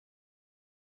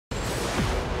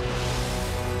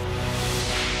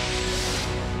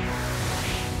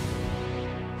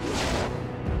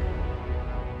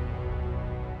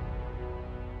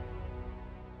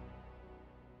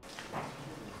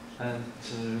And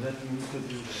let me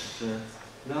introduce the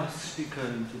last speaker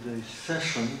in today's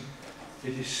session.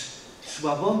 It is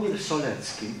Slawomir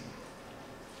Solecki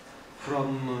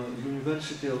from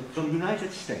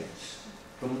United States,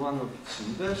 from one of its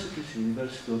universities,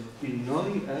 University of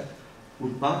Illinois at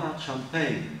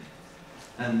Urbana-Champaign.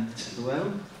 And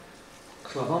well,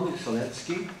 Slawomir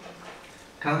Solecki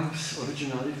comes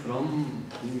originally from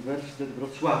University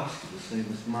Wrocławski, the same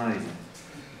as mine.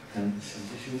 And this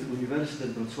University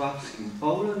Wrocławski in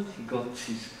Poland, he got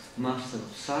his Master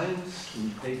of Science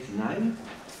in '89,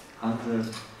 and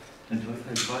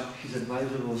his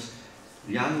advisor was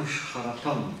Janusz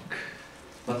Haratonik.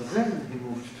 But then he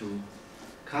moved to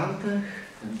Caltech,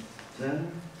 and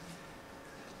then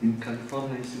in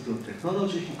California Institute of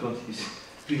Technology he got his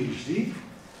PhD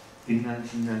in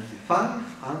 1995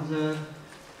 under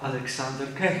Alexander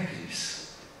Kekris.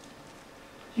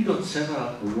 He got several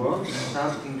awards,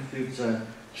 starting with the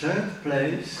third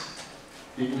place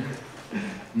in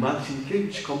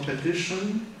Marcinkiewicz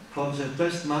competition for the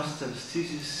best master's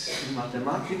thesis in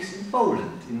mathematics in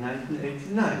Poland in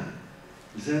 1989.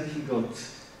 Then he got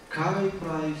Carey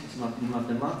Prize in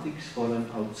mathematics for an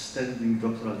outstanding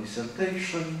doctoral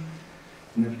dissertation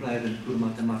in applied and pure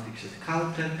mathematics at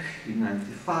Caltech in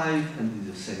 '95, and in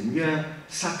the same year,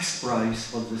 Sachs Prize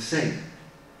for the same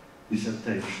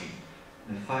dissertation.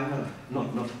 And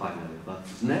not finally, but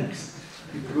next,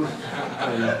 he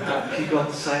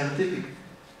got scientific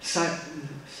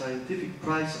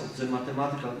prize of the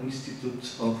Mathematical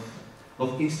Institute of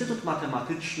Instytut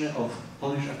Matematyczny of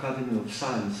Polish Academy of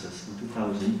Sciences in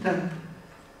 2010.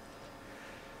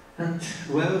 And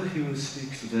well, he will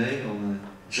speak today on a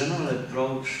general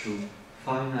approach to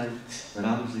finite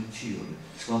Ramsey theory.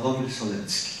 Slawomir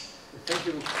Solecki. Thank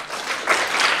you.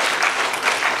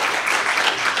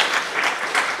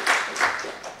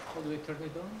 How do I turn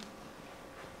it on?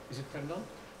 Is it turned on?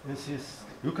 Yes, yes.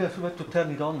 You can have to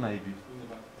turn it on maybe.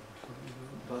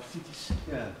 But it is,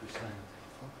 yeah,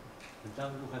 and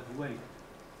then you have to wait.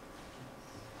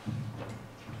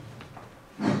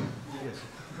 Yes.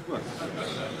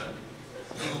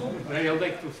 I would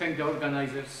like to thank the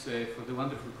organizers for the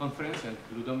wonderful conference and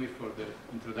Ludomir for the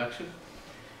introduction.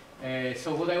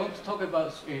 So what I want to talk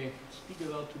about, speak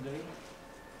about today.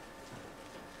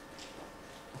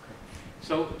 Okay.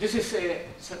 So this is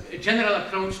a general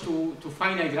approach to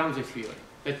finite Ramsey theory.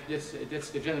 That's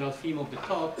the general theme of the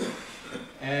talk.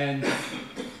 And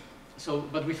so,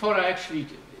 but before I actually,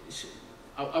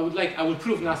 I will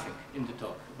prove nothing in the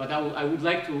talk, but I would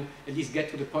like to at least get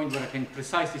to the point where I can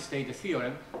precisely state the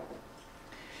theorem.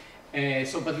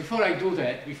 But before I do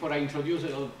that, before I introduce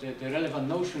the relevant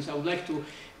notions, I would like to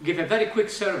give a very quick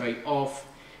survey of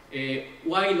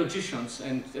why logicians,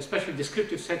 and especially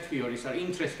descriptive set theories, are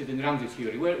interested in Ramsey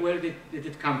theory. Where did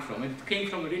it come from? And it came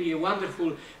from really a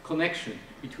wonderful connection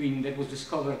between, that was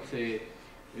discovered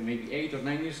maybe 8 or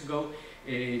 9 years ago,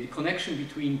 the connection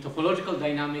between topological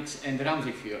dynamics and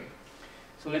Ramsey theory.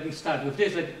 So let me start with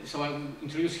this. So I will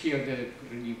introduce here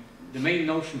the main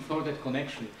notion for that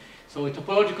connection. So a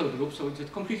topological group, so it's a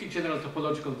completely general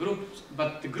topological group,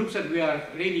 but the groups that we are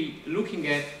really looking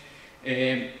at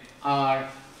are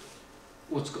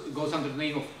what goes under the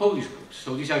name of Polish groups.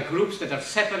 So these are groups that are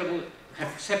separable,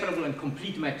 have separable and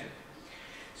complete metric.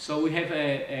 So we have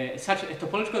such a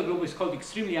topological group is called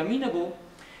extremely amenable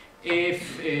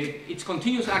if its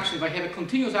continuous action, if I have a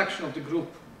continuous action of the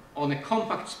group on a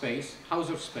compact space,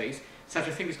 Hausdorff space, such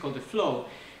a thing is called a flow,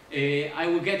 I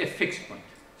will get a fixed point.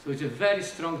 So it's a very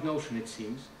strong notion, it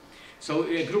seems. So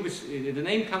a group is, the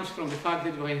name comes from the fact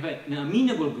that if I have an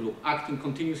amenable group acting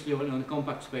continuously on a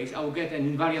compact space, I will get an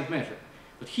invariant measure.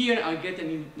 But here I get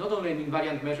not only an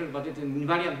invariant measure, but an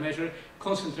invariant measure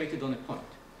concentrated on a point.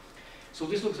 So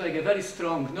this looks like a very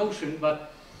strong notion,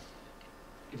 but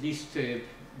at least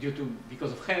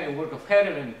because of work of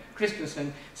Herrer and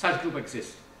Christensen, such group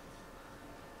exists.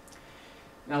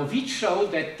 Now, Witt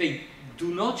showed that they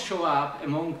do not show up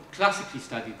among classically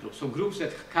studied groups, so groups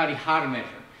that carry Haar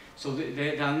measure. So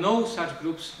there are no such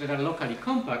groups that are locally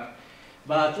compact,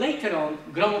 but later on,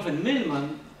 Gromov and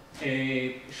Millman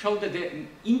showed that the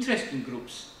interesting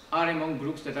groups are among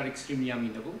groups that are extremely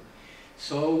amenable.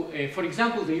 So, for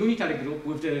example, the unitary group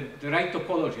with the right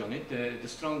topology on it, the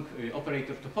strong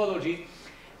operator topology,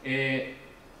 the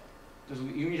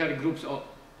unitary groups of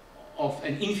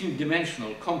an infinite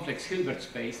dimensional complex Hilbert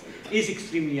space is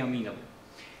extremely amenable.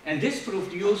 And this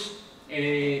proved use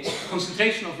a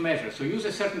concentration of measures. So use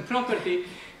a certain property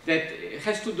that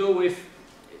has to do with,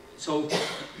 so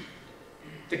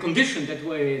the condition that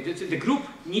the group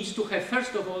needs to have,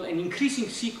 first of all, an increasing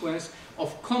sequence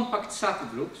of compact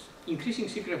subgroups, and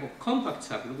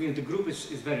the group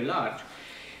is very large,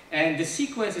 And the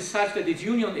sequence is such that its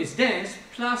union is dense,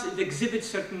 plus it exhibits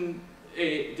certain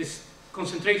this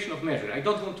concentration of measure. I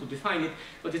don't want to define it,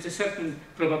 but it's a certain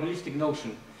probabilistic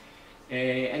notion.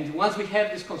 And once we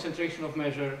have this concentration of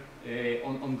measure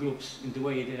on groups in the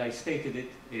way that I stated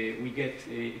it, we get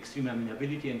extreme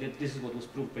amenability, and this is what was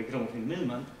proved by Gromov and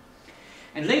Millman.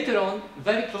 And later on,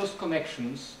 very close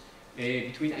connections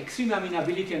between extreme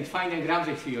amenability and finite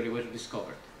Ramsey theory were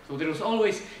discovered. So there was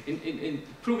always, in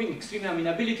proving extreme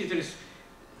amenability, there is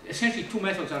essentially two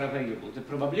methods are available, the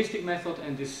probabilistic method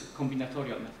and this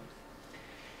combinatorial method.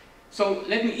 So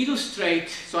let me illustrate,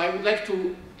 so I would like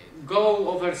to go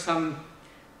over some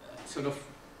sort of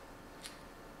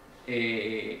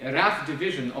a rough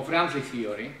division of Ramsey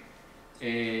theory.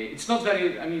 It's not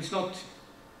very, I mean, it's not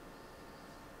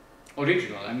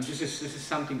original. I mean, this is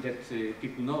something that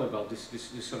people know about, this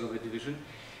sort of a division.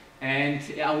 And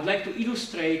I would like to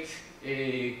illustrate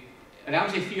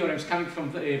Ramsey theorems coming from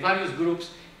various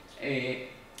groups.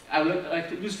 I would like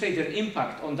to illustrate their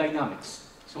impact on dynamics.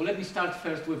 So let me start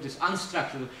first with this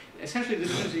unstructured, essentially the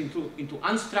difference into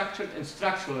unstructured and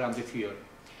structural Ramsey theory.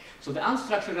 So the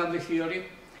unstructured Ramsey theory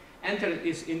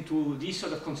enters into these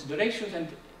sort of considerations, and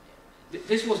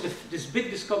this was this big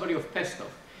discovery of Pestov,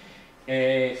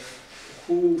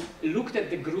 who looked at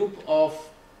the group of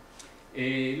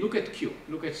look at Q,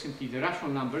 look at simply the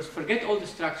rational numbers, forget all the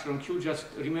structure on Q, just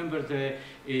remember the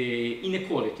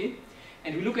inequality,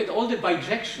 and we look at all the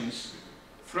bijections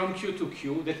from Q to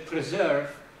Q that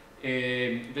preserve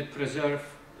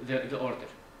the order.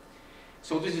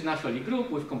 So this is naturally group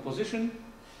with composition,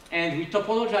 and we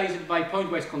topologize it by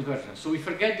pointwise convergence. So we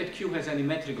forget that Q has any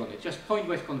metric on it, just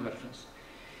pointwise convergence.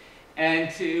 And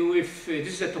this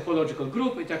is a topological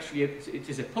group. It actually it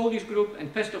is a Polish group,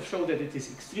 and Pestov showed that it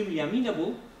is extremely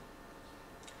amenable.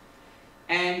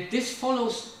 And this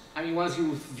follows, I mean, once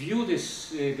you view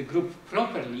this the group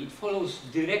properly, it follows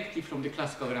directly from the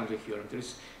classical Ramsey theorem.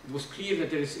 It was clear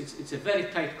that it's a very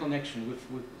tight connection with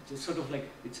it's sort of like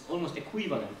it's almost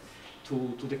equivalent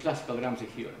to the classical Ramsey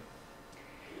theorem.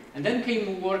 And then came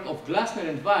the work of Glasner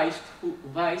and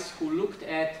Weiss, who looked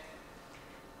at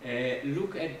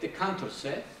the Cantor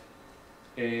set,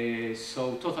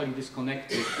 so totally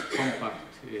disconnected, compact,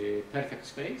 perfect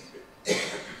space,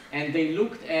 and they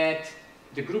looked at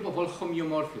the group of all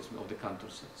homeomorphism of the Cantor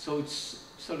set. So it's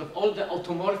sort of all the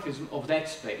automorphism of that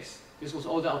space. This was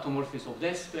all the automorphism of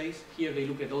that space. Here they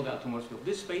look at all the automorphism of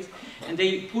this space, and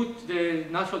they put the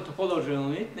natural topology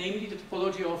on it, namely the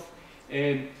topology of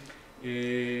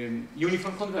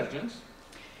uniform convergence.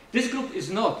 This group is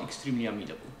not extremely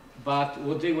amenable, but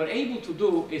what they were able to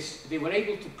do is they were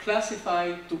able to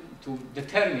classify, to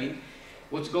determine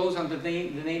what goes under the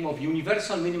name of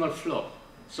universal minimal flow.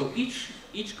 So each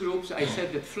group, I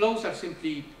said that flows are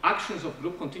simply actions of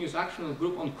group, continuous actions of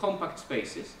group on compact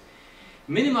spaces.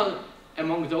 Minimal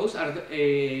among those are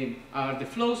the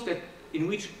flows in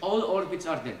which all orbits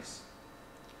are dense.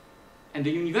 And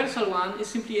the universal one is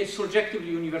simply a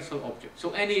surjectively universal object.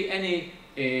 So any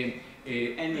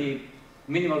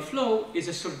minimal flow is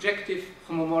a surjective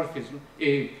homomorphism,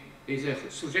 is a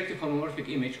surjective homomorphic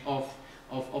image of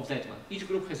that one. Each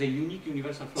group has a unique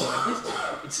universal flow like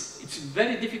this. It's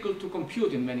very difficult to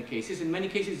compute in many cases. In many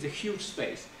cases, it's a huge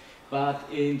space. But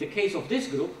in the case of this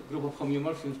group of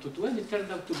homeomorphisms 2 to n, it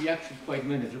turned out to be actually quite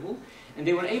manageable. And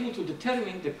they were able to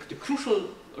determine the crucial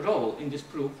role in this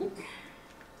proof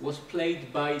was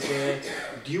played by the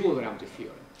dual Ramsey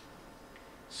theorem.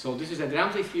 So this is a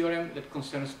Ramsey theorem that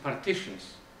concerns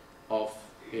partitions of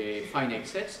finite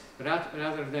sets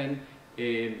rather than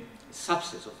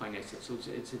subsets of finite sets. So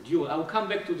it's a dual. I will come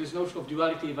back to this notion of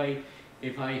duality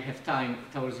if I have time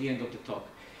towards the end of the talk.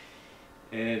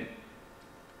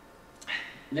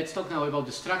 Let's talk now about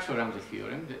the structural Ramsey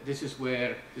theorem. This is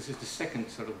the second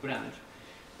sort of branch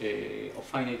of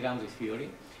finite Ramsey theory,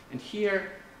 and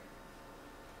here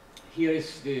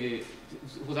is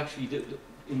was actually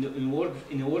in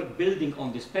the work building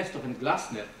on this Pestov and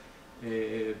Glasner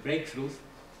breakthroughs.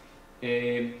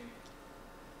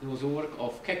 There was a work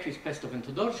of Kekris, Pestov, and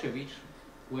Todorchevich,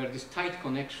 where this tight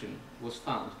connection was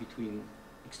found between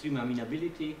extreme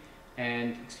amenability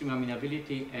and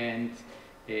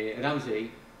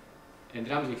Ramsey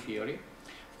theory.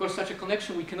 Of course, such a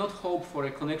connection, we cannot hope for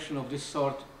a connection of this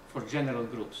sort for general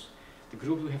groups. The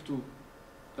group, we have to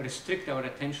restrict our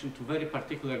attention to very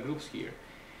particular groups here,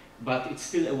 but it's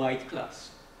still a wide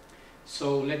class.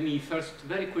 So let me first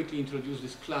very quickly introduce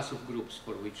this class of groups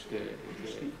for which the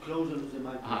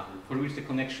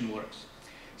connection works.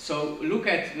 So look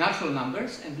at natural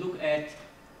numbers and look at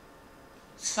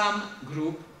some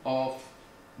group of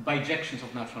bijections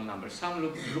of natural numbers, some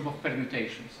group of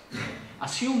permutations.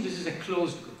 Assume this is a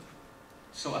closed group.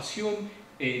 So assume,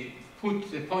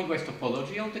 put the pointwise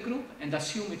topology on the group and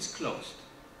assume it's closed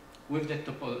with that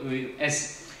topology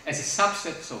as a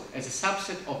subset. So as a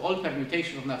subset of all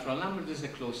permutations of natural numbers, this is a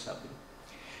closed subgroup.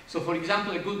 So for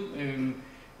example, a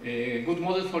good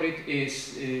model for it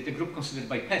is the group considered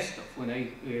by Pestov,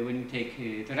 when you take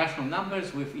the rational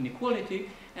numbers with inequality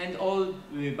and all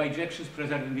bijections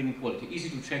preserving inequality. Easy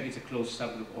to check, it's a closed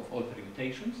subgroup of all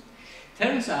permutations.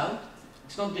 Turns out,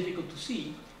 it's not difficult to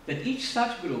see, that each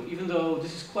such group, even though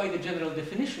this is quite a general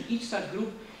definition, each such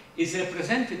group is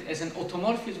represented as an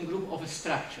automorphism group of a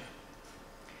structure.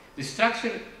 The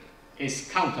structure is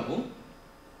countable.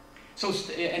 So,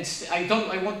 I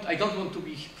don't want to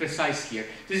be precise here.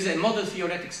 This is a model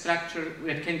theoretic structure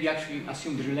that can be actually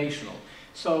assumed relational.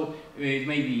 So it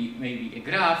may be a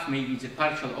graph, maybe it's a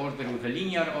partial order with a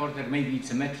linear order, maybe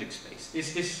it's a metric space.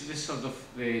 This sort of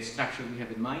structure we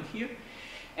have in mind here.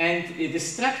 And the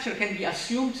structure can be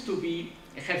assumed to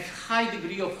have high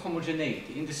degree of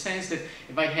homogeneity, in the sense that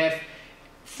if I have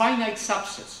finite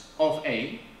subsets of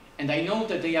A, and I know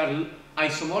that they are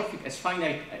isomorphic as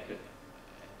finite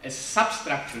as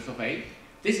substructures of A,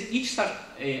 each such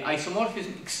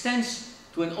isomorphism extends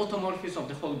to an automorphism of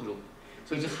the whole group.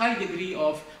 So it's a high degree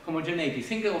of homogeneity.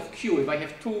 Think of Q. If I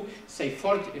have two, say,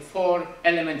 four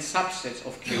element subsets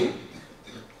of Q,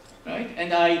 right,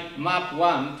 and I map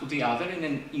one to the other in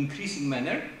an increasing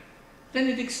manner, then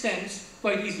it extends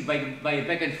quite easily by a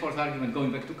back and forth argument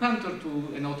going back to Cantor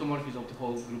to an automorphism of the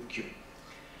whole group Q.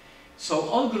 So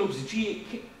all groups G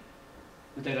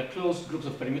that are closed groups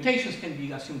of permutations can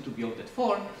be assumed to be of that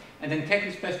form, and then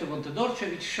Keklis, Pestov, and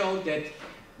Todorchevich showed that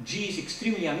G is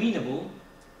extremely amenable.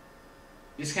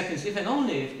 This happens if and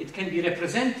only if it can be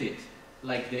represented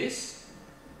like this,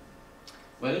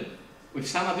 well, with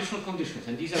some additional conditions,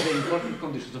 and these are the important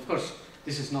conditions. Of course,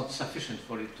 this is not sufficient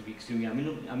for it to be extremely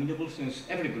amenable, since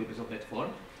every group is of that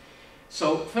form.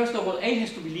 So first of all, A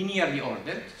has to be linearly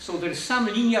ordered. So there is some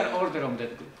linear order on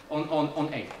that group,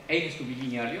 on A. A has to be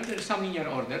linearly ordered. There is some linear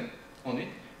order on it.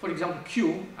 For example,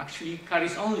 Q actually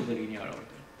carries only the linear order.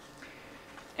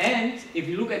 And if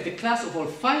you look at the class of all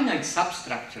finite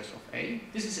substructures of A,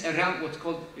 this is what's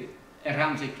called a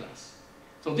Ramsey class.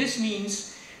 So this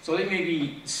means, so let me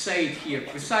maybe say it here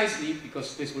precisely,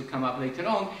 because this will come up later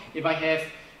on. If I have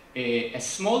a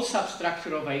small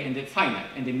substructure of A and a finite,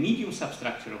 and a medium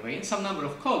substructure of A, and some number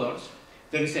of colors,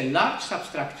 there is a large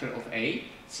substructure of A,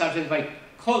 such that by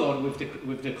color, with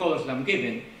the colors that I'm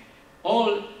given,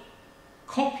 all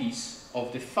copies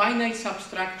of the finite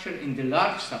substructure in the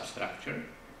large substructure,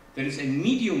 there is a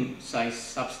medium-sized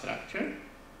substructure,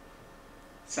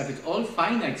 such that all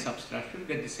finite substructures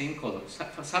get the same color,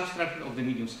 substructure of the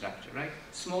medium structure, right?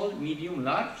 Small, medium,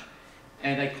 large,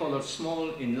 and I color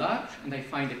small in large, and I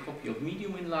find a copy of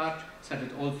medium in large, such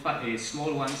that all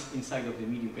small ones inside of the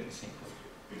medium get the same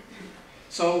color.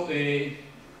 So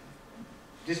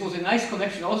this was a nice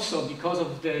connection also because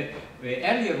of the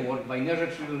earlier work by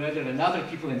Nerja and other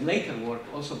people, and later work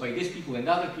also by these people and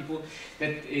other people,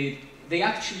 that they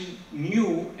actually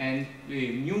knew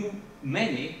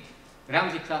many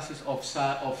Ramsey classes of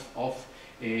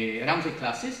Ramsey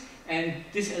classes, and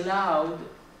this allowed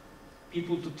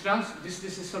people to this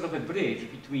is sort of a bridge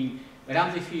between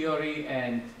Ramsey theory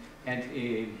and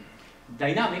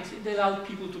dynamics. It allowed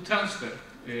people to transfer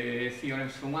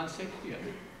theorems from one set to the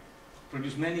other,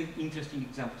 produce many interesting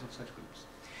examples of such groups.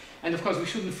 And of course, we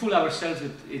shouldn't fool ourselves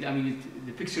that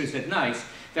the picture is that nice.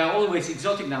 There are always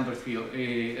exotic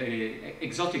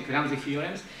exotic Ramsey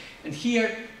theorems, and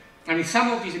here, I mean,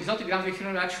 some of these exotic Ramsey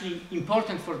theorems are actually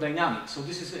important for dynamics. So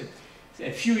this is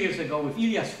a few years ago with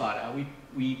Ilias Farah.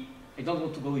 I don't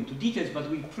want to go into details, but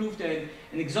we proved an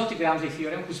exotic Ramsey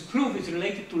theorem whose proof is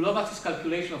related to Lovatz's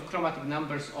calculation of chromatic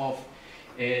numbers of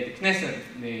the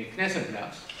Kneser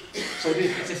graphs. So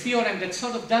it's a theorem that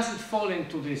sort of doesn't fall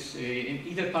into this in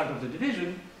either part of the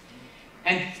division,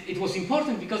 and it was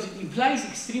important because it implies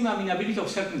extreme amenability of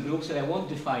certain groups that I won't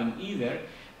define either,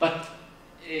 but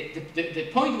the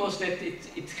point was that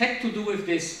it had to do with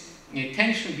this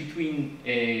tension between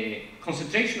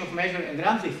concentration of measure and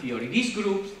Ramsey theory. These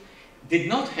groups did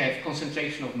not have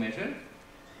concentration of measure,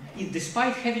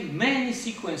 despite having many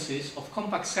sequences of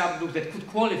compact subgroups that could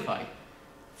qualify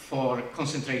for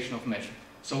concentration of measure.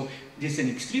 So this is an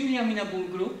extremely amenable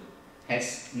group,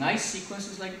 has nice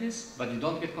sequences like this, but you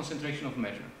don't get concentration of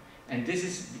measure. And this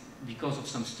is because of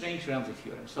some strange Ramsey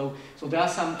theorems. So there are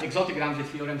some exotic Ramsey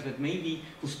theorems that maybe,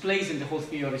 whose place in the whole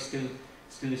theory still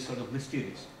is sort of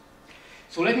mysterious.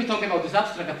 So let me talk about this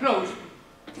abstract approach.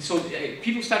 So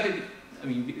people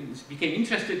became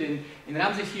interested in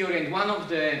Ramsey theory, and one of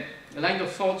the line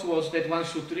of thoughts was that one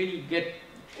should really get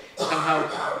somehow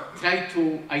try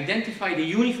to identify the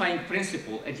unifying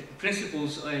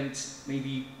principles, and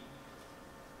maybe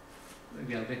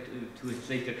I'll get to it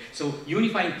later. So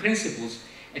unifying principles,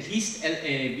 at least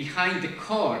behind the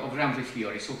core of Ramsey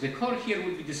theory. So the core here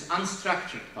would be this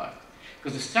unstructured part,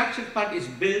 because the structured part is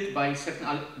built by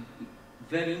certain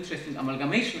very interesting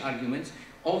amalgamation arguments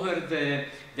over the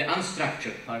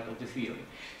unstructured part of the theory.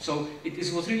 So it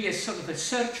was really a sort of a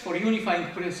search for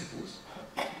unifying principles.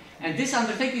 And this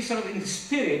undertaking is sort of in the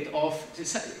spirit of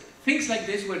things like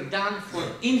this were done for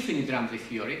infinite Ramsey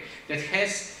theory that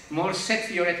has more set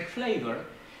theoretic flavor,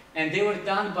 and they were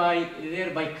done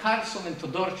by Carlson and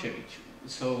Todorczewicz.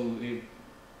 So an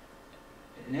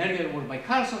earlier work by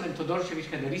Carlson, and Todorczewicz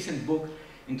had a recent book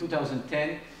in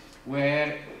 2010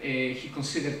 where he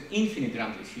considered infinite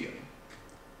Ramsey theory.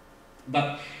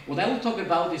 But what I will talk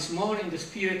about is more in the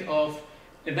spirit of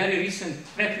a very recent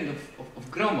preprint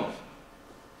of Gromov,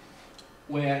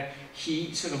 where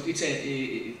he sort of, it's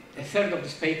a third of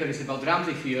this paper is about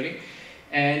Ramsey theory,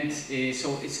 and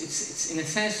so it's in a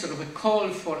sense sort of a call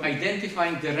for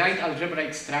identifying the right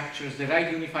algebraic structures, the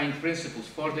right unifying principles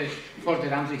for the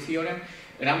Ramsey theorem.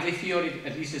 Ramsey theory,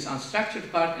 at least this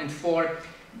unstructured part, and for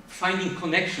finding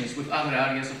connections with other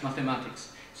areas of mathematics.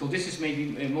 So this is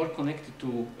maybe more connected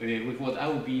to with what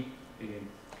I'll be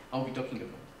talking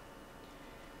about.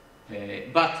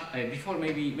 But before,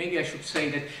 maybe I should say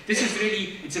that this is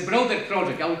really, it's a broader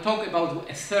project. I will talk about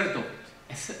a third of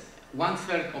it, one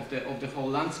third of the whole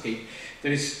landscape.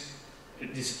 There is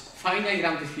this finite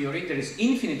Ramsey theory, there is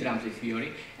infinite Ramsey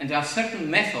theory, and there are certain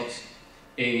methods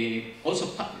also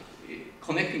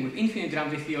connecting with infinite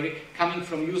Ramsey theory coming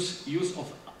from use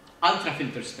of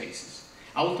ultrafilter spaces.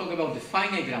 I will talk about the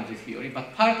finite Ramsey theory,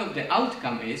 but part of the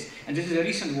outcome is, and this is a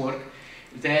recent work,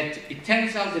 that it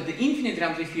turns out that the infinite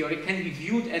Ramsey theory can be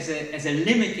viewed as a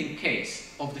limiting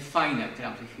case of the finite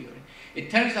Ramsey theory.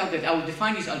 It turns out that I will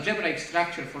define this algebraic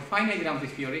structure for finite Ramsey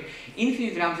theory.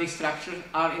 Infinite Ramsey structures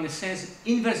are, in a sense,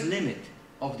 inverse limit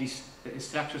of these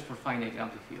structures for finite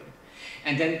Ramsey theory.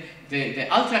 And then the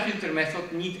ultrafilter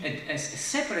method needs a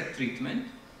separate treatment,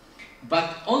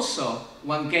 but also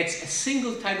one gets a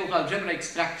single type of algebraic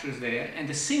structures there and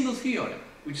a single theorem,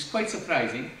 which is quite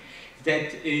surprising,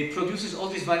 that produces all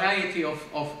this variety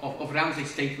of Ramsey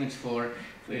statements for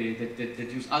that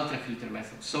use ultrafilter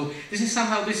methods. So this is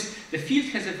somehow the field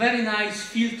has a very nice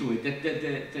feel to it.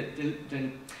 That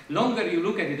the longer you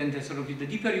look at it and the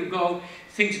deeper you go,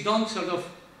 things don't sort of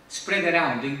spread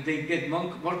around. They get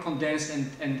more condensed,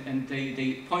 and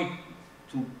they point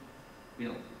to, you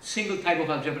know, single type of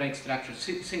algebraic structure,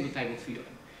 single type of theorem.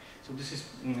 So this is,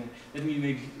 let me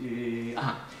maybe,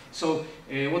 So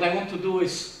what I want to do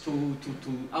is to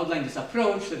outline this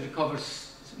approach that recovers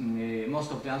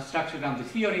most of the unstructured Ramsey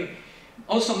theory.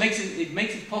 Also makes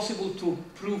it possible to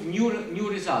prove new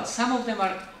results. Some of them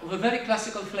are of a very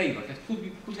classical flavor that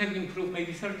could have been proved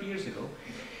maybe 30 years ago.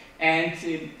 And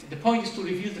the point is to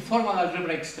reveal the formal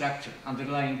algebraic structure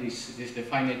underlying the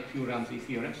finite pure Ramsey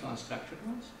theorem, so unstructured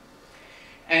ones.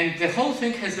 And the whole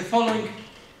thing has the following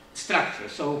structure.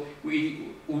 So we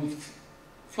will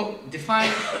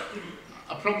define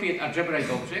appropriate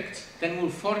algebraic objects, then we'll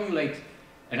formulate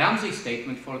a Ramsey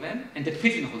statement for them and a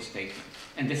pigeonhole statement.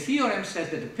 And the theorem says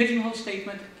that the pigeonhole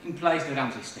statement implies the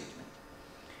Ramsey statement.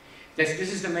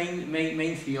 This is the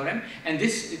main theorem, and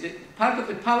part of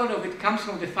the power of it comes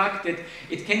from the fact that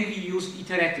it can be used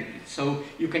iteratively. So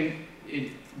you can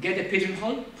get a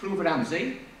pigeonhole, prove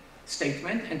Ramsey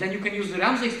statement, and then you can use the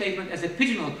Ramsey statement as a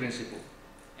pigeonhole principle,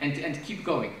 and keep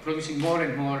going, producing more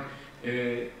and more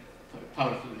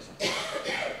powerful results.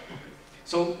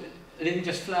 So let me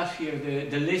just flash here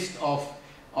the list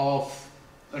of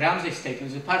Ramsey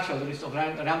statements, the partial list of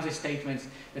Ramsey statements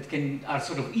that are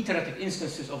sort of iterative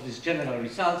instances of these general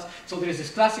results. So there is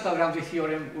this classical Ramsey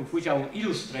theorem, with which I will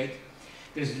illustrate.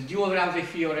 There's the dual Ramsey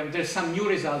theorem. There's some new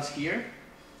results here.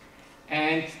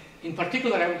 And in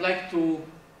particular, I would like to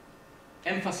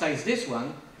emphasize this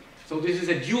one. So this is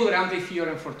a dual Ramsey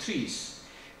theorem for trees.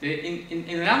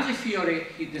 In Ramsey theory,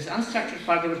 this unstructured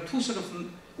part, there were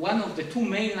one of the two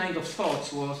main lines of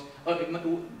thoughts was,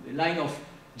 line of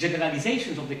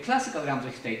generalizations of the classical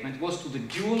Ramsey statement was to the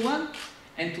dual one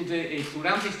and to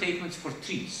Ramsey statements for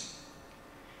trees.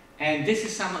 And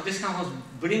this somehow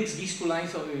brings these two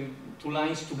lines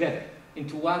together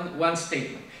into one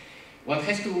statement. One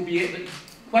has to be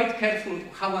quite careful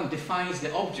how one defines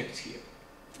the objects here,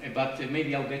 but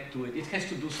maybe I'll get to it. It has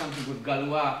to do something with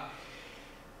Galois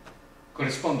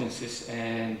correspondences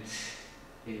and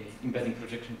embedding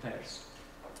projection pairs.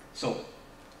 So,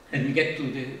 and we get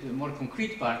to the more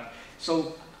concrete part.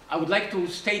 So I would like to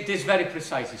state this very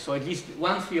precisely, so at least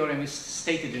one theorem is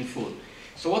stated in full.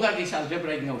 So what are these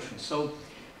algebraic notions? So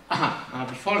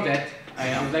before that,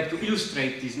 I would like to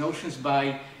illustrate these notions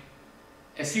by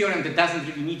a theorem that doesn't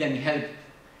really need any help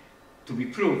to be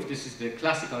proved. This is the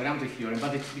classical Ramsey theorem,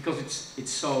 but it's because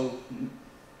it's so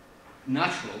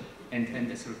natural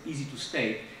and sort of easy to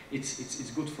state,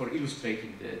 it's good for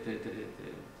illustrating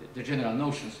the general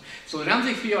notions. So the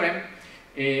Ramsey theorem,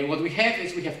 what we have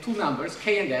is we have two numbers,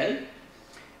 k and l,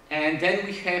 and then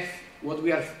we have what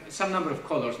we are some number of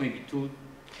colors, maybe two.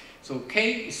 So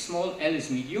k is small, l is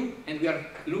medium, and we are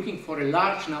looking for a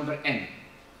large number m.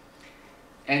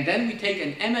 And then we take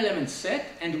an m element set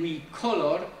and we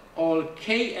color all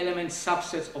k element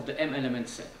subsets of the m element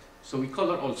set. So we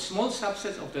color all small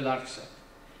subsets of the large set.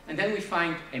 And then we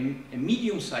find a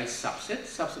medium-sized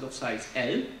subset of size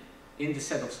L, in the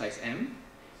set of size M,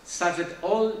 such that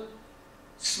all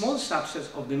small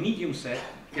subsets of the medium set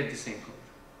get the same color.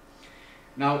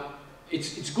 Now,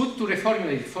 it's good to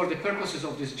reformulate for the purposes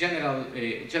of this general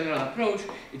approach.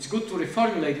 It's good to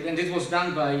reformulate it, and it was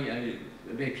done by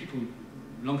people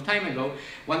a long time ago.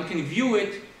 One can view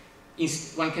it.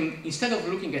 Instead of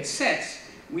looking at sets,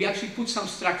 we actually put some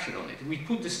structure on it. We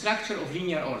put the structure of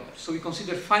linear orders. So we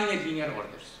consider finite linear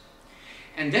orders.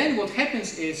 And then what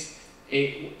happens is,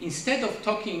 instead of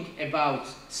talking about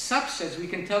subsets, we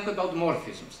can talk about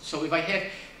morphisms. So if I have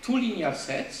two linear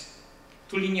sets,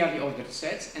 two linearly ordered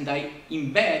sets, and I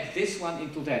embed this one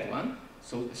into that one,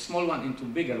 so a small one into a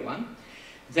bigger one,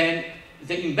 then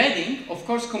the embedding, of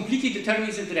course, completely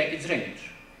determines its range.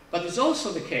 But it's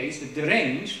also the case that the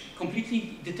range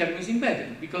completely determines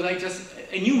embedding, because I just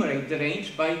enumerate the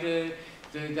range by the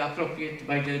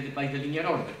linear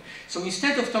order. So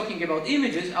instead of talking about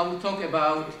images, I will talk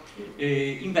about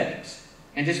embeddings,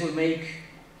 and this will make,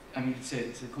 I mean, it's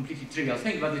a completely trivial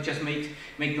thing, but it just makes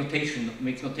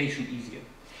notation easier.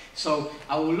 So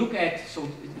I will look at, so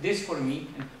this for me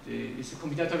is a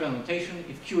combinatorial notation.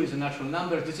 If Q is a natural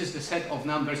number, this is the set of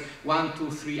numbers 1,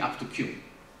 2, 3 up to Q.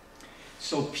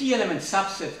 So P element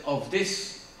subset of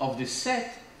this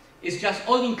set is just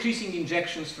all increasing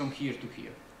injections from here to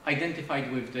here,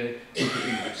 identified with the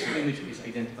image. So the image is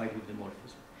identified with the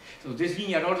morphism. So this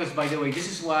linear orders, by the way, this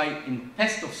is why in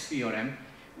Pestov's theorem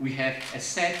we have a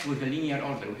set with a linear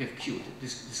order. We have Q.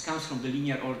 This comes from the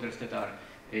linear orders that are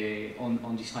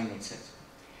on these finite sets.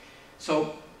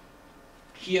 So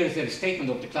here is a statement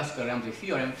of the classical Ramsey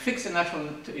theorem. Fix a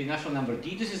natural number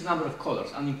D. This is number of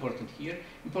colors, unimportant here.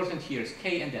 Important here is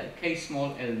K and L. K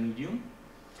small, L medium.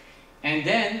 And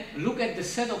then look at the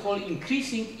set of all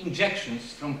increasing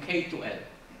injections from K to L.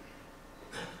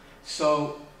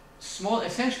 So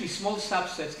essentially small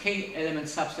subsets, K element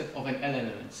subset of an L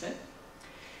element set.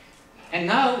 And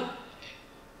now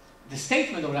the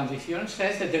statement of Ramsey theorem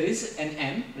says that there is an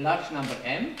M, large number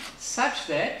M, such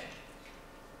that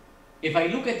if I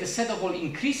look at the set of all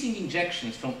increasing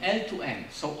injections from L to M,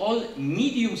 so all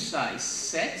medium-sized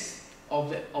sets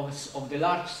of the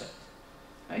large set,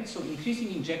 right? So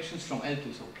increasing injections from L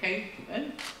to, so K to L,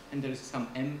 and there is some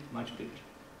M much bigger.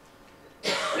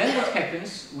 Then what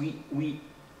happens? We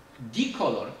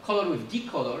color with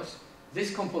decolors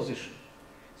this composition.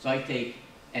 So I take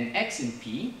an X in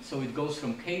P, so it goes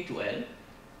from K to L,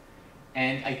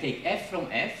 and I take F from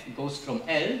F, it goes from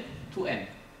L to M.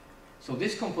 So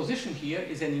this composition here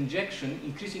is an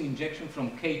increasing injection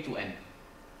from K to N.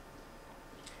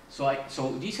 So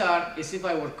these are as if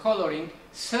I were coloring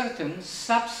certain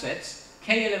subsets,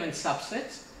 K element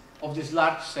subsets of this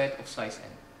large set of size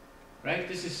N. Right?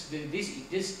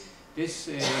 These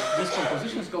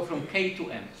compositions go from K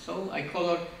to M. So I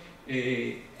color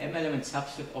M element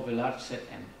subset of a large set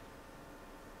M.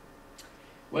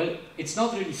 Well, it's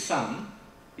not really some,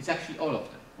 it's actually all of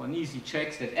them. One easily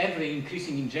checks that every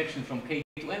increasing injection from K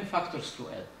to M factors through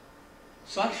L.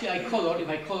 So actually if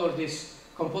I color this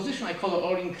composition, I color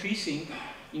all increasing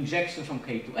injections from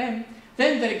K to M.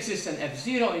 Then there exists an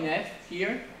F0 in F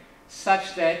here,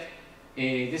 such that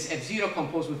this F0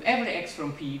 composed with every X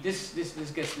from P, this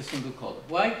gets the single color.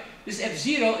 Why? This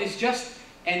F0 is just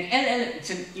it's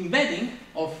an embedding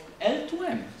of L to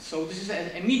M. So this is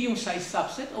a medium-sized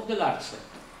subset of the large set.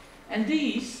 And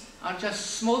these are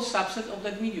just small subsets of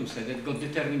that medium set that got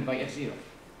determined by F0.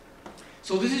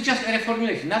 So this is just a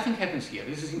reformulation. Nothing happens here.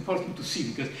 This is important to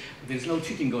see because there's no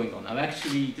cheating going on. Now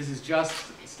actually, this is just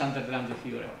standard Ramsey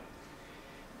theorem.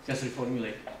 Just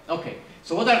reformulate. Okay,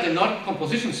 so what are the norm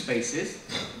composition spaces?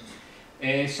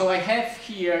 So I have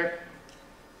here,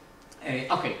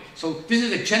 okay, so this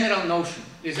is a general notion.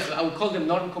 I would call them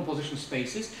norm composition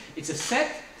spaces. It's a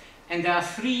set, and there are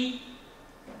three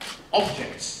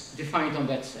objects defined on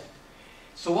that set.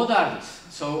 So what are these?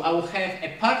 So I will have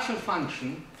a partial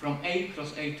function from A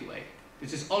cross A to A.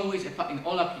 This is always, in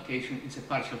all applications, it's a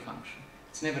partial function.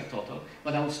 It's never total,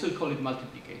 but I will still call it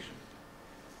multiplication.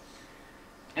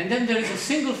 And then there is a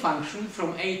single function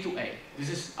from A to A. This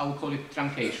is, I will call it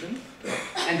truncation.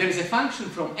 And there is a function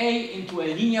from A into a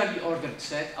linearly ordered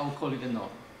set. I will call it a norm.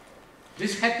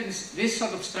 This happens, this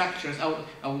sort of structures, I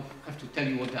will have to tell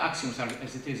you what the axioms are,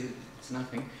 as it is, it's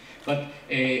nothing. But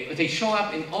they show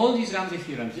up in all these Ramsey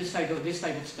theorems, this type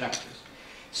of structures.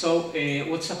 So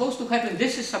what's supposed to happen,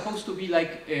 this is supposed to be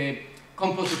like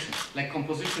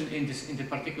composition in the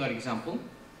particular example.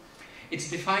 It's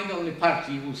defined only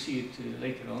partly, we'll see it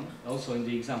later on, also in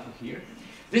the example here.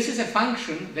 This is a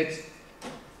function that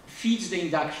feeds the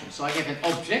induction. So I have an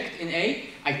object in A,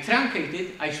 I truncate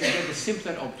it, I should get a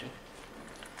simpler object.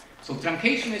 So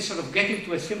truncation is sort of getting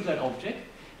to a simpler object,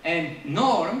 and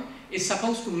norm is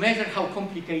supposed to measure how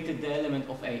complicated the element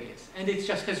of A is. And it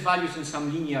just has values in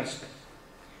some linear space,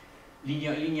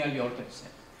 linearly ordered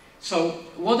set. So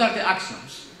what are the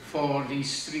axioms for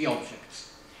these three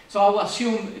objects? So I will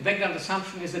assume, the background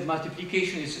assumption is that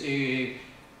multiplication is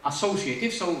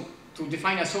associative. So to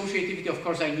define associativity, of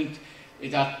course, I need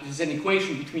that there's an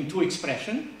equation between two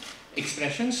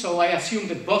expressions. So I assume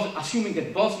that assuming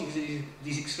that both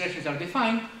these expressions are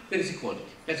defined, there is equality.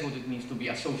 That's what it means to be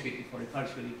associative for a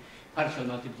partial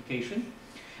multiplication.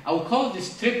 I will call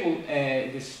this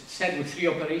this set with three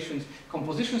operations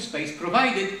composition space,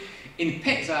 provided in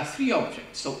pairs. There are three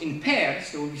objects. So in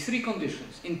pairs, there will be three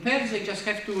conditions. In pairs, they just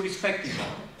have to respect each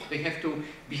other. They have to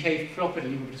behave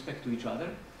properly with respect to each other.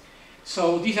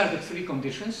 So these are the three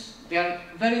conditions. They are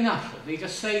very natural. They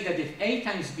just say that if A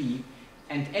times B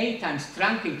and A times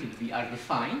truncated B are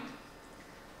defined,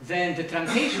 then the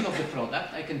truncation of the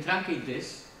product, I can truncate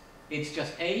this, it's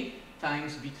just A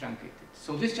times B truncated.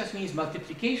 So this just means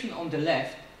multiplication on the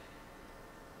left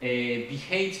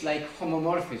behaves like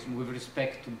homomorphism with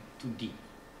respect to D.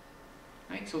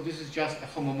 Right? So this is just a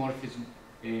homomorphism,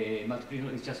 multiplication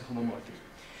is just a homomorphism.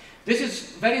 This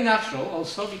is very natural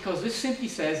also because this simply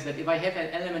says that if I have an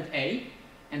element A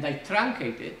and I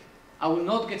truncate it, I will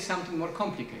not get something more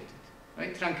complicated.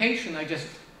 Right? Truncation,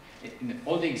 in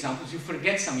all the examples, you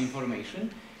forget some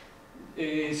information,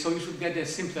 so you should get a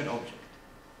simpler object.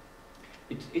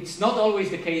 It's not always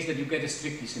the case that you get a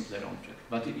strictly simpler object,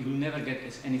 but you will never get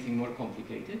anything more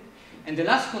complicated. And the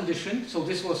last condition, so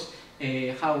this was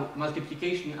how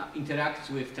multiplication interacts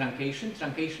with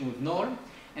truncation with norm,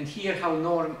 and here how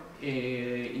norm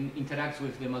interacts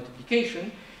with the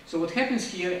multiplication. So what happens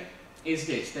here is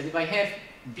this, that if I have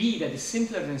B that is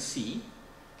simpler than C,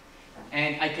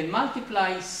 and I can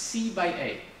multiply C by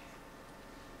A,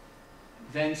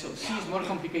 then so C is more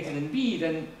complicated than B,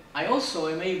 then I also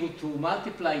am able to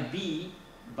multiply B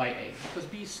by A, because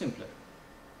B is simpler.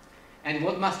 And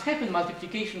what must happen,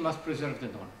 multiplication must preserve the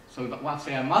norm. So once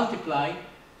I multiply,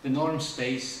 the norm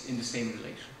stays in the same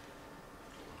relation.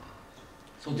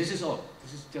 So this is all.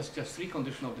 This is just three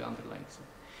conditions of the underlying set.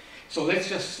 So let's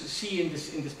just see in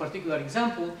this particular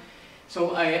example.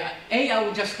 So I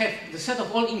will just have the set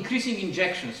of all increasing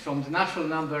injections from the natural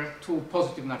number to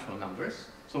positive natural numbers.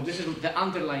 So this is the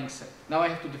underlying set. Now I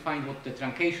have to define what the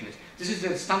truncation is. This is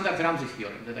the standard Ramsey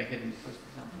theorem that I had in the first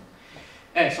example.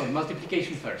 Sorry,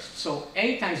 multiplication first. So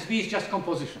A times B is just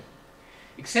composition.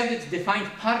 Except it's defined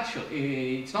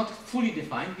partially. It's not fully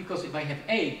defined because if I have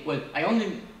A, well, I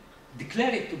only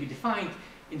declare it to be defined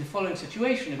in the following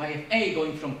situation. If I have A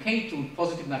going from K to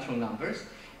positive natural numbers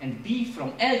and B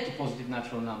from L to positive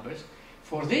natural numbers,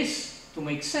 for this to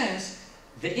make sense,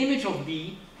 the image of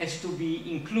B has to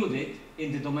be included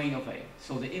in the domain of A.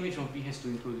 So the image of B has to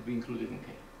be included in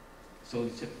K. So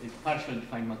it's a partially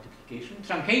defined multiplication.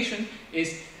 Truncation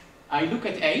is, I look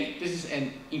at A, this is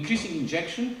an increasing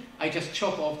injection, I just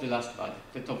chop off the last value,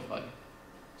 the top value.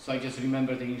 So I just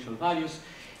remember the initial values.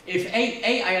 If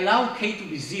I allow K to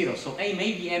be 0, so A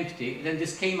may be empty, then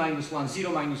this K minus 1,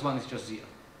 0 minus 1 is just 0.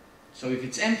 So if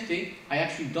it's empty, I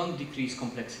actually don't decrease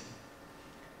complexity.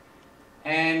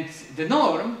 And the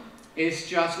norm is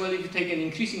just, well, if you take an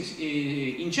increasing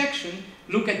injection,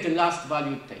 look at the last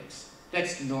value it takes.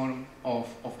 That's the norm of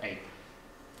A.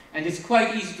 And it's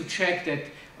quite easy to check that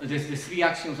the three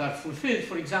axioms are fulfilled.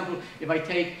 For example, if I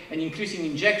take an increasing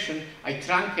injection, I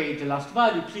truncate the last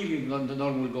value, clearly the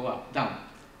norm will go down,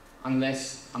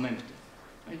 unless I'm empty,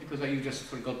 right? Because you just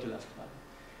forgot the last value.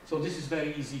 So this is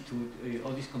very easy to,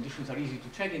 all these conditions are easy to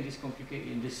check in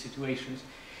these situations.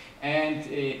 And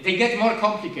they get more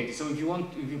complicated. So if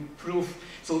you prove,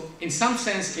 so in some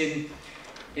sense, in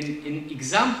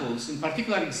examples, in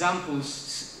particular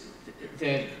examples,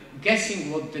 the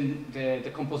guessing what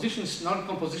the composition,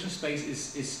 non-composition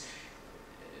space is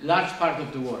large part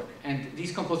of the work. And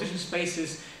these composition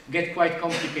spaces get quite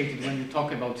complicated when you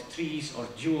talk about trees or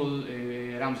dual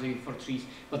Ramsey for trees,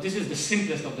 but this is the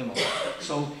simplest of them all.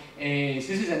 So this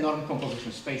is a norm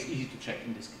composition space, easy to check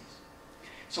in this case.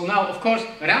 So now, of course,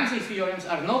 Ramsey theorems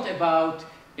are not about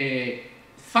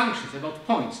functions, about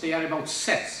points, they are about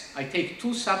sets. I take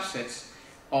two subsets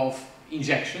of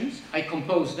injections, I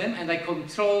compose them, and I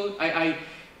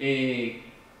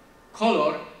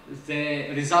color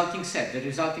the resulting set, the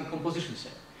resulting composition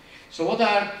set. So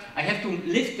I have to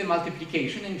lift the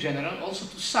multiplication in general also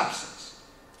to subsets.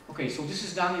 Okay, so this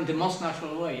is done in the most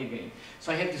natural way again.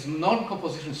 So I have this norm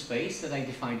composition space that I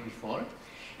defined before,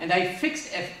 and I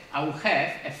fixed I will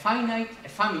have a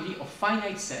family of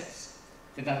finite sets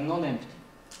that are non-empty,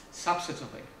 subsets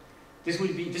of A.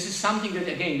 This is something that,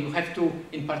 again, you have to,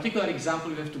 in particular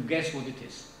example, you have to guess what it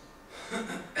is.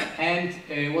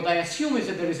 And what I assume is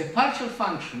that there is a partial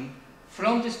function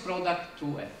from this product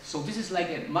to F. So this is like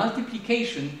a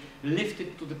multiplication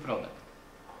lifted to the product.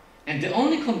 And the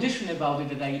only condition about it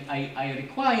that I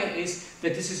require is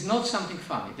that this is not something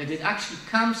funny, that it actually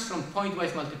comes from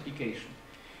pointwise multiplication.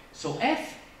 So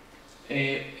F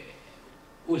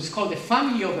is called a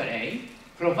family over A,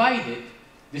 provided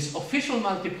this official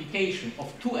multiplication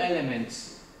of two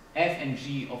elements, F and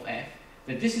G of F,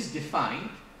 that this is defined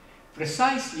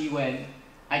precisely when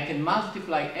I can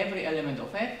multiply every element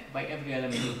of F by every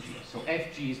element of G. So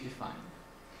Fg is defined.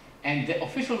 And the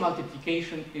official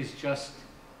multiplication is just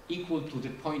equal to the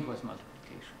pointwise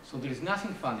multiplication. So there is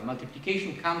nothing funny.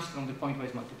 Multiplication comes from the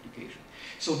pointwise multiplication.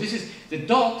 So this is, the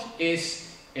dot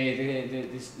is,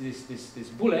 this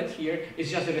bullet here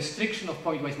is just a restriction of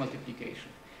pointwise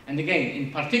multiplication. And again,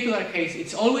 in particular case,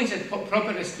 it's always a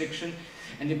proper restriction.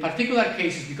 And in particular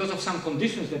cases, because of some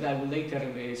conditions that I will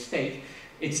later state,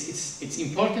 it's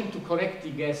important to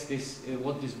correctly guess this,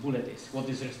 what this bullet is, what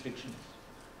this restriction is.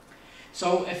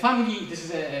 So a family, this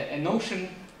is a notion,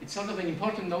 it's sort of an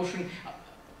important notion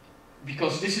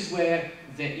because this is where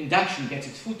the induction gets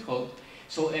its foothold.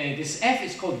 So this F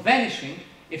is called vanishing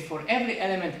if for every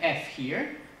element F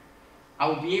here, I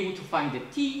will be able to find the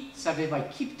T such that if I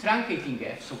keep truncating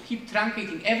F, so keep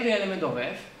truncating every element of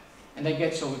F, and I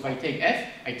get, so if I take F,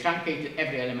 I truncate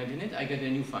every element in it, I get a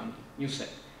new family, new set.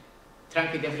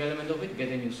 Truncate every element of it, get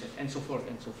a new set, and so forth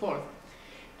and so forth.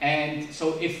 And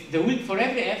so if there will, for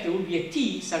every F, there will be a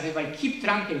T, such that if I keep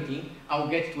truncating, I'll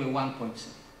get to a one-point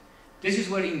set. This is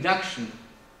where induction,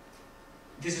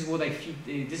 this is what I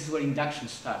feed, this is where induction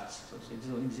starts. So it's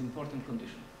an important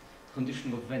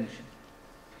condition of vanishing.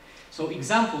 So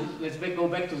example, let's go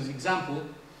back to this example,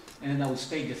 and then I will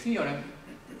state the theorem.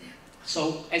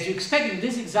 So, as you expect in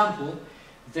this example,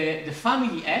 the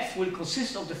family F will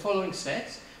consist of the following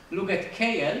sets. Look at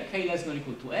KL, K less than or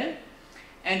equal to L,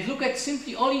 and look at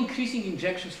simply all increasing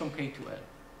injections from K to L.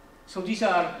 So these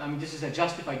are, I mean, this is a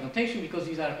justified notation because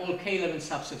these are all K11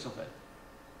 subsets of L.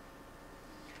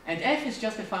 And F is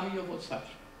just a family of what such.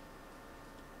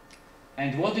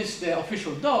 And what is the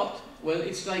official dot? Well,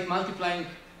 it's like multiplying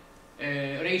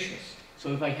ratios.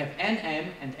 So if I have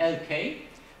NM and LK,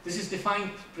 this is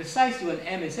defined precisely when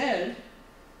M is L,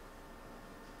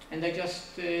 and I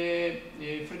just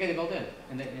forget about L,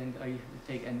 and I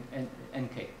take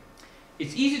NK.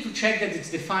 It's easy to check that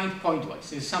it's defined pointwise.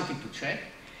 There's something to check.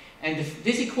 And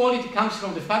this equality comes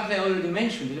from the fact that I already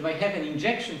mentioned that if I have an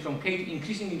injection from K,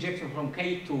 increasing injection from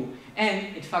K to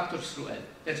N, it factors through L.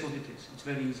 That's what it is. It's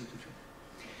very easy to check.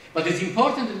 But it's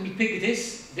important that we pick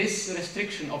this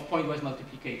restriction of pointwise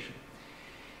multiplication.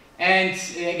 And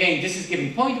again, this is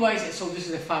given pointwise, so this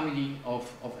is a family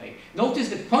of A. Notice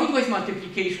that pointwise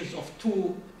multiplications of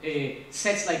two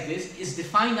sets like this is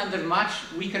defined under much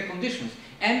weaker conditions.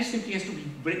 M simply has to be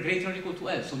greater or equal to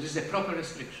L, so this is a proper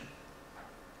restriction.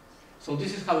 So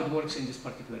this is how it works in this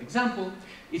particular example.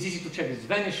 It's easy to check it's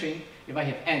vanishing. If I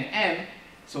have NM,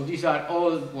 so these are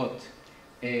all what?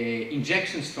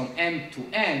 Injections from M to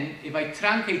N. If I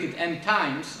truncated M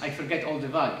times, I forget all the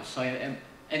values. So I am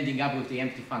ending up with the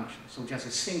empty function. So just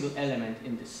a single element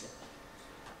in this set.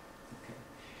 Okay.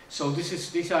 So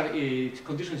these are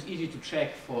conditions easy to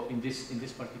check for in this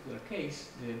particular case.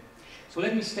 So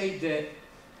let me state the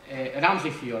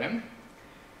Ramsey theorem.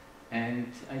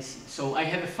 And I see. So I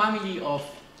have a family of,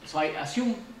 so I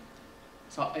assume,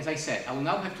 so as I said, I will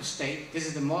now have to state, this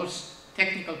is the most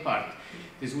technical part.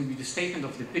 This will be the statement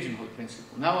of the pigeonhole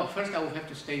principle. Now, first I will have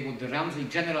to state what the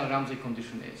general Ramsey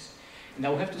condition is. And I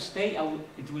will have to state,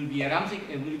 it will be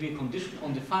a condition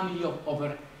on the family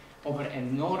over a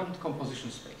normed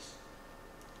composition space.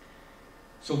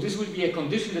 So this will be a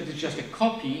condition that is just a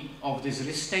copy of this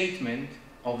restatement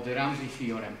of the Ramsey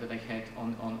theorem that I had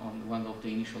on one of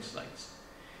the initial slides.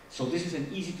 So this is an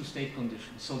easy to state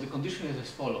condition. So the condition is as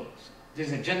follows. This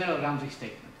is a general Ramsey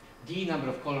statement. D number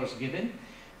of colors given.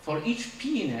 For each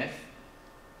P in F,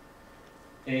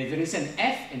 there is an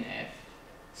F in F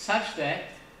such that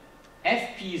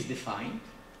Fp is defined,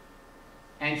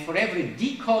 and for every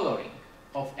decoloring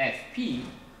of Fp,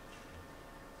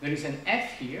 there is an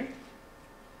F here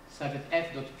such that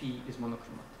F dot P is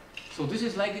monochromatic. So this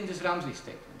is like in this Ramsey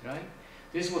statement, right?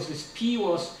 This P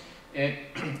was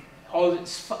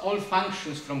all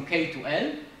functions from K to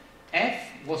L. F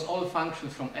was all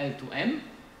functions from L to M,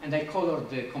 and I colored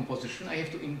the composition. I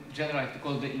have to, in general, I have to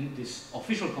color this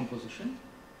official composition,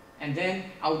 and then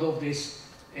out of this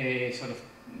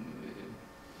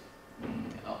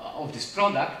of this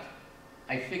product,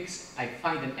 I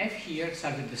find an F here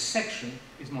such that the section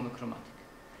is monochromatic.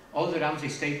 All the Ramsey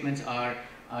statements are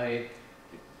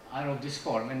of this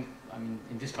form, and I mean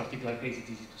in this particular case it's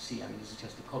easy to see. I mean this is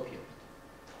just a copy of it.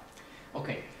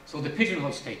 Okay, so the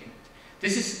pigeonhole statement.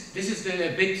 This is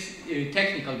a bit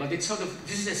technical, but it's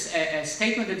this is a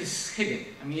statement that is hidden.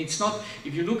 I mean it's not.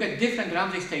 If you look at different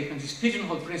Ramsey statements, this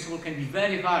pigeonhole principle can be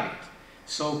very varied.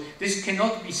 So this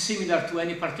cannot be similar to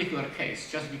any particular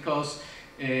case, just because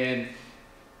they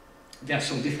are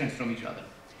so different from each other.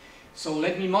 So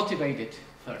let me motivate it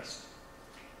first.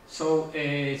 So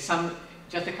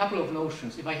just a couple of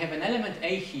notions. If I have an element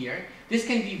A here, this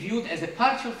can be viewed as a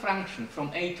partial function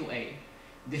from A to A.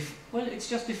 Well, it's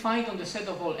just defined on the set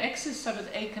of all x's so that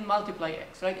A can multiply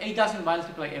x, right? A doesn't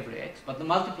multiply every x, but it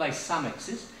multiplies some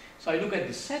x's. So I look at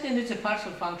the set, and it's a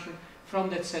partial function from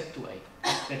that set to A.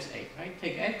 That's A, right?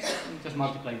 Take x and just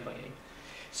multiply it by A.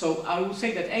 So I will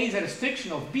say that A is a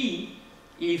restriction of B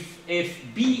if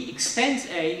B extends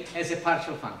A as a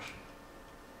partial function.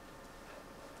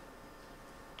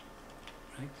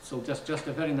 Right? So just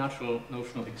a very natural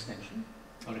notion of extension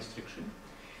or restriction.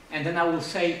 And then I will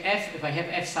say F, if I have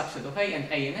F subset of A and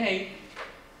A in A,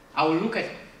 I will look at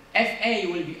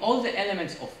FA will be all the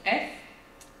elements of F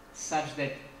such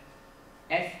that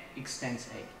F extends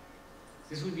A.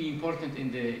 This will be important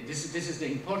in the, this is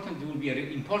the important, it will be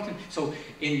important. So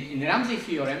in Ramsey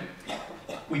theorem,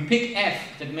 we pick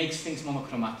F that makes things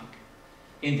monochromatic.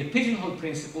 In the pigeonhole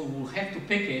principle, we'll have to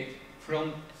pick it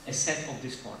from a set of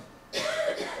this form,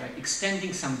 right?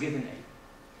 Extending some given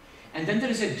A. And then there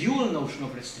is a dual notion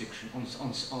of restriction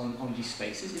on these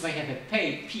spaces. If I have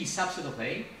a P subset of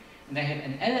A, and I have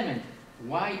an element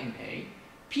Y in A,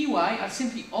 Py are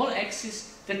simply all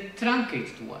x's that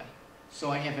truncate to Y.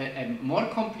 So I have a more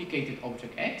complicated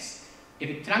object X. If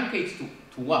it truncates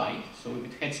to Y, so if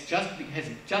it has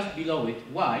just below it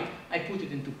Y, I put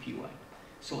it into Py.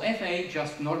 So Fa,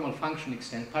 just normal function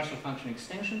extension, partial function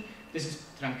extension, this is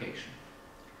truncation.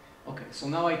 Okay, so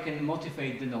now I can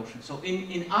motivate the notion. So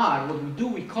in R, what we do,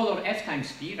 we color F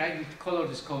times P, right? We color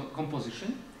this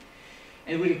composition.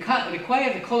 And we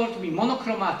require the color to be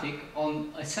monochromatic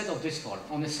on a set of this form,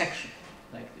 on a section,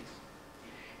 like this.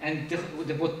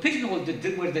 And what pigeonhole,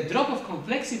 where the drop of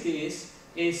complexity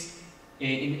is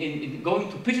in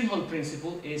going to pigeonhole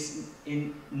principle, is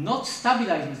in not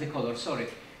stabilizing the color,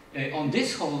 on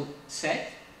this whole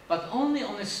set, but only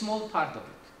on a small part of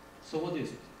it. So what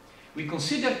is it? We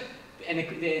consider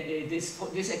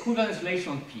this equivalence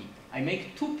relation on P. I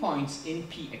make 2 points in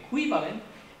P equivalent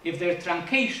if their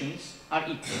truncations are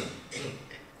equal.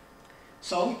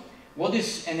 So, what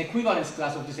is an equivalence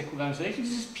class of this equivalence relation?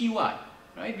 This is Py,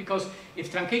 right? Because if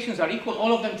truncations are equal,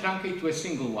 all of them truncate to a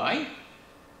single Y,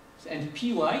 and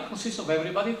Py consists of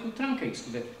everybody who truncates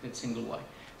to that single Y.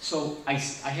 So, I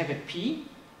have a P,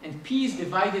 and P is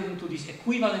divided into these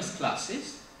equivalence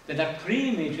classes that are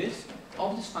pre-images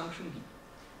of this function B.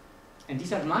 And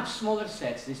these are much smaller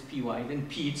sets, this Py, than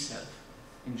P itself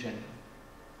in general.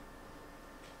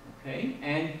 Okay,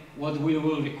 and what we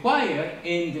will require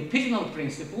in the pigeonhole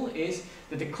principle is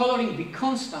that the coloring be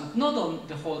constant not on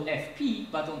the whole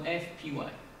Fp, but on Fpy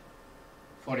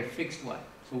for a fixed Y.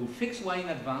 So we'll fix Y in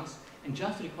advance and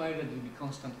just require that it will be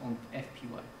constant on Fpy.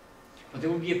 But there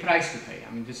will be a price to pay.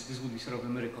 I mean, this will be sort of a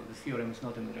miracle. The theorem is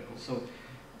not a miracle. So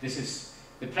this is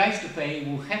the price to pay.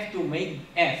 We'll have to make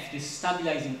F, this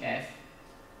stabilizing F,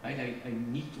 right? I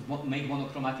need to make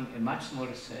monochromatic a much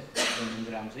smaller set than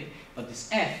in Ramsey, but this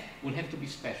F will have to be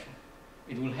special.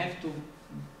 It will have to,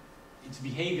 its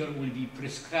behavior will be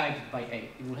prescribed by A.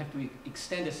 It will have to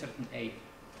extend a certain A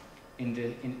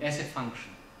as a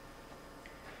function.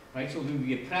 Right? So there will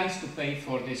be a price to pay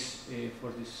for this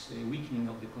weakening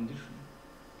of the condition.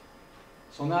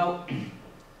 So now,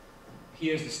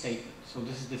 here's the statement. So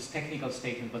this is this technical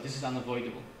statement, but this is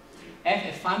unavoidable. F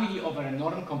a family over a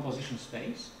norm composition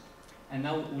space, and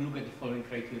now we look at the following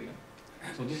criteria.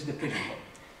 So this is the pigeonhole.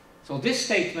 So this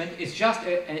statement is just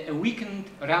a weakened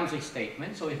Ramsey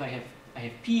statement. So if I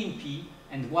have P in P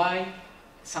and Y,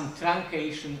 some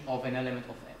truncation of an element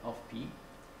of P.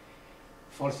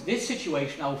 For this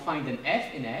situation, I will find an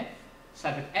F in F,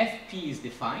 such that Fp is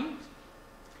defined.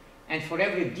 And for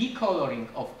every decoloring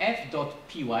of F dot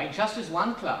Py, just as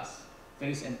one class, there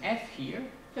is an F here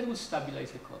that will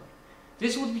stabilize the color.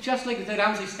 This would be just like the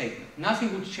Ramsey statement.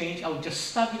 Nothing would change. I would just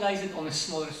stabilize it on a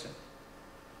smaller set.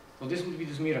 So this would be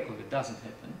this miracle that doesn't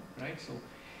happen, right?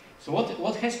 So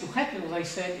what has to happen, as I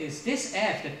said, is this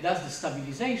F that does the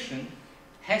stabilization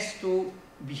has to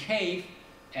behave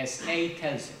as A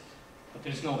tells it. But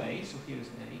there's no A, so here is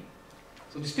an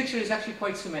A. So this picture is actually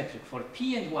quite symmetric. For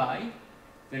P and Y,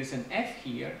 there is an F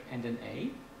here and an A,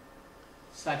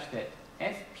 such that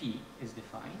Fp is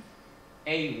defined,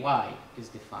 Ay is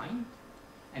defined,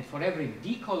 and for every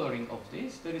decoloring of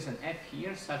this, there is an F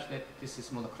here such that this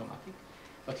is monochromatic.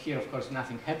 But here, of course,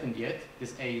 nothing happened yet.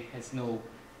 This A has no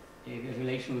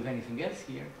relation with anything else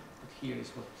here, but here is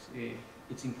what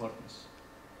its importance.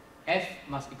 F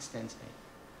must extend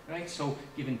A, right? So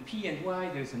given P and Y,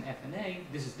 there is an F and A.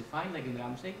 This is defined like in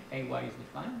Ramsey. AY is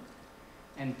defined,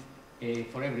 and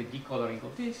for every decoloring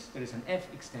of this, there is an F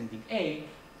extending A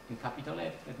in capital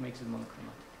F that makes it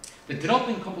monochromatic. The drop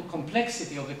in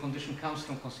complexity of the condition comes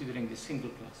from considering this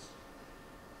single class.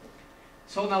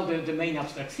 So now the main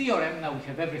abstract theorem, now we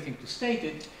have everything to state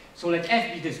it. So let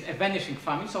F be this a vanishing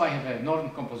family. So I have a norm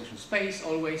composition space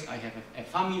always. I have a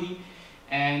family,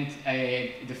 and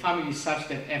the family is such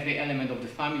that every element of the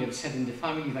family is set in the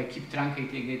family. If I keep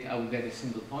truncating it, I will get a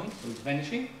single point, so it's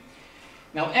vanishing.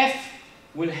 Now F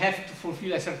will have to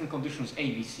fulfill a certain conditions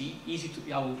A, B, C. Easy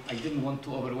to, I didn't want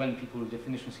to overwhelm people with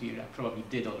definitions here. I probably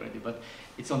did already, but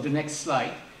it's on the next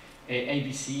slide, A,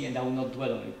 B, C, and I will not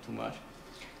dwell on it too much.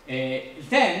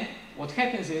 Then what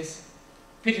happens is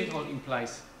pigeonhole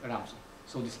implies Ramsey.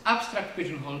 So this abstract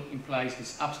pigeonhole implies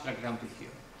this abstract Ramsey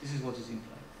theorem. This is what is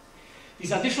implied.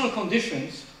 These additional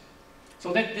conditions,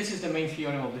 so that this is the main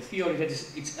theorem of the theory, that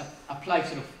is, it's applied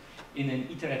sort of in an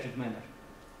iterative manner.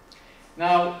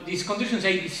 Now, these conditions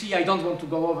A, B, C, I don't want to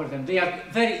go over them. They are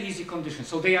very easy conditions.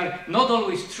 So they are not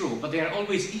always true, but they are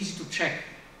always easy to check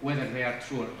whether they are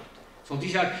true or not. So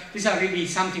these are really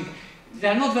something, they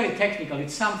are not very technical.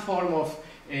 It's some form of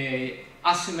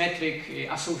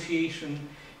asymmetric association.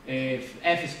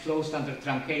 F is closed under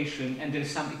truncation, and there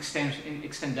is some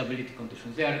extendability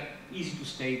conditions. They are easy to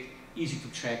state, easy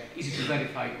to check, easy to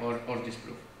verify or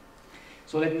disprove.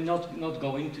 So let me not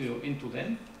go into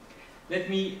them. Let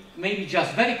me maybe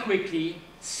just very quickly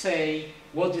say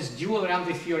what this dual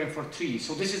Ramsey theorem for trees.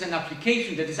 So this is an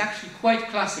application that is actually quite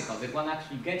classical, that one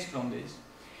actually gets from this.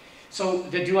 So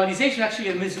the dualization is actually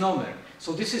a misnomer.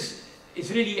 So this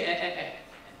is really a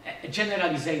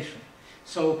generalization.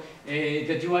 So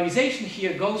the dualization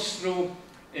here goes through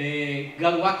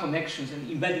Galois connections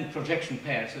and embedding projection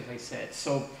pairs, as I said.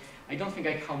 So I don't think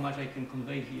how much I can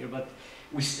convey here, but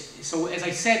so as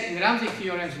I said, in Ramsey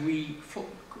theorems,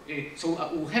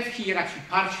 we'll have here actually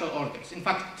partial orders, in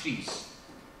fact trees.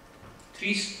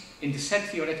 Trees in the set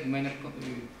theoretic manner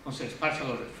considers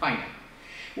partial order finite.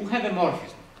 We'll have a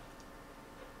morphism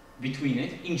between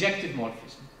it, injective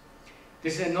morphism.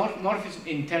 This is a morphism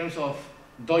in terms of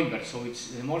Deuber, so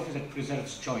it's a morphism that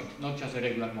preserves joint, not just a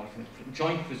regular morphism.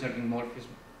 Joint preserving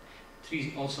morphism.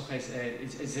 Tree also has,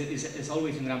 is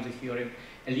always in Ramsey theorem,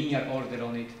 a linear order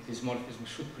on it. This morphism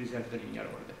should preserve the linear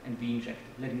order and be injected.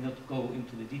 Let me not go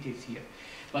into the details here.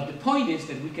 But the point is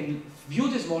that we can view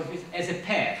this morphism as a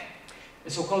pair, a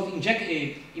so-called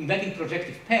embedding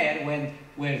projective pair,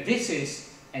 where this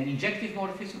is an injective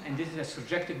morphism and this is a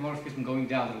surjective morphism going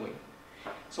the other way.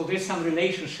 So there's some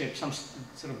relationship, some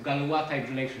sort of Galois type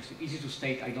relationship. Easy to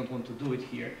state, I don't want to do it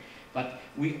here. But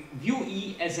we view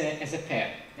E as a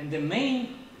pair. And the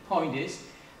main point is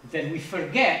that we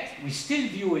still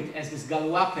view it as this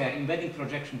Galois pair, embedding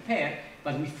projection pair,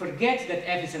 but we forget that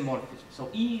F is a morphism. So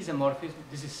E is a morphism,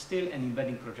 this is still an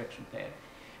embedding projection pair.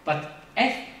 But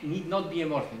F need not be a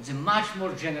morphism. It's a much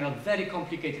more general, very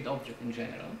complicated object in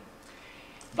general.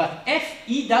 But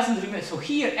E doesn't remember, so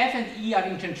here F and E are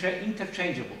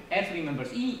interchangeable. F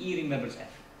remembers E remembers F.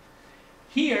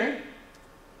 Here,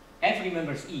 F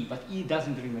remembers E, but E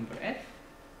doesn't remember F,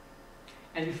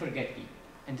 and we forget E.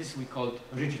 And this we call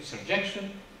rigid surjection,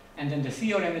 and then the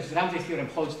theorem is, Ramsey theorem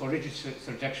holds for rigid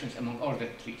surjections among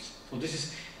ordered trees. So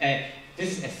this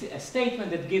is a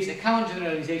statement that gives a common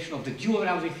generalization of the dual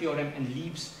Ramsey theorem and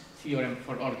Lieb's theorem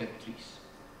for ordered trees.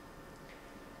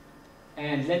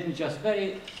 And let me just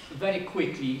very, very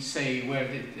quickly say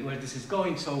where this is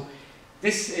going. So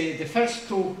the first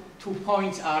two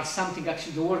points are something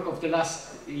actually the work of the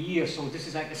last year, so this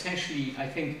is like essentially, I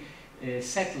think,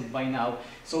 settled by now.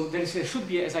 So there should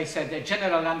be, as I said, a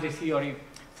general Ramsey theory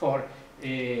for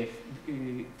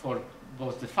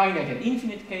both the finite and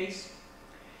infinite case.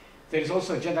 There is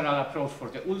also a general approach for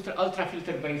the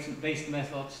ultra-filter based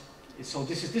methods. So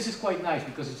this is quite nice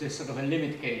because it's a sort of a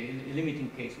limiting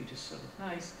case, which is sort of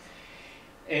nice.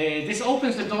 This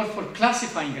opens the door for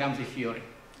classifying Ramsey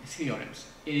theorems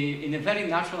in a very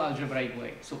natural algebraic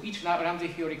way. So each Ramsey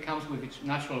theory comes with its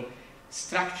natural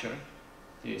structure,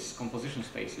 these composition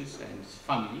spaces and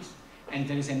families, and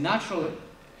there is a natural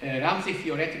Ramsey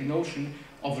theoretic notion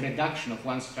of reduction of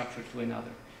one structure to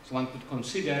another. So one could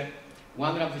consider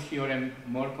one Ramsey theorem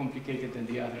more complicated than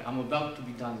the other. I'm about to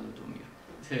be done, Slawomir.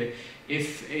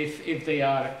 If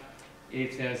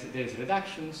there's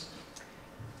reductions,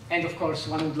 and of course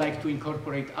one would like to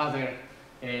incorporate other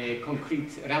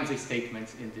concrete Ramsey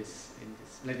statements in this.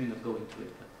 Let me not go into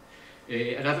it,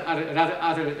 but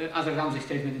other Ramsey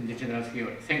statements in the general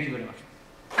theory. Thank you very much.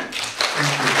 Thank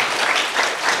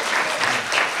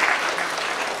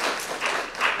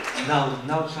you.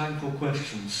 Now time for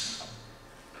questions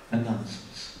and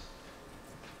answers.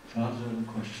 So are there any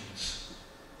questions?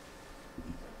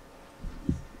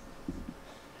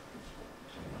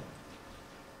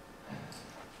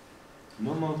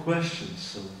 No more questions,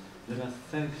 so let us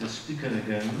thank the speaker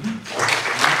again.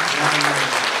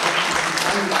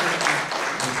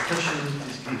 Especially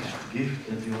this gift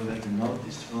that you already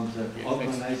noticed from the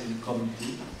organizing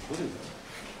committee.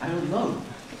 I don't know.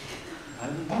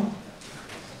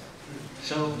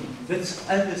 So that's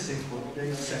everything for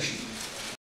today's session.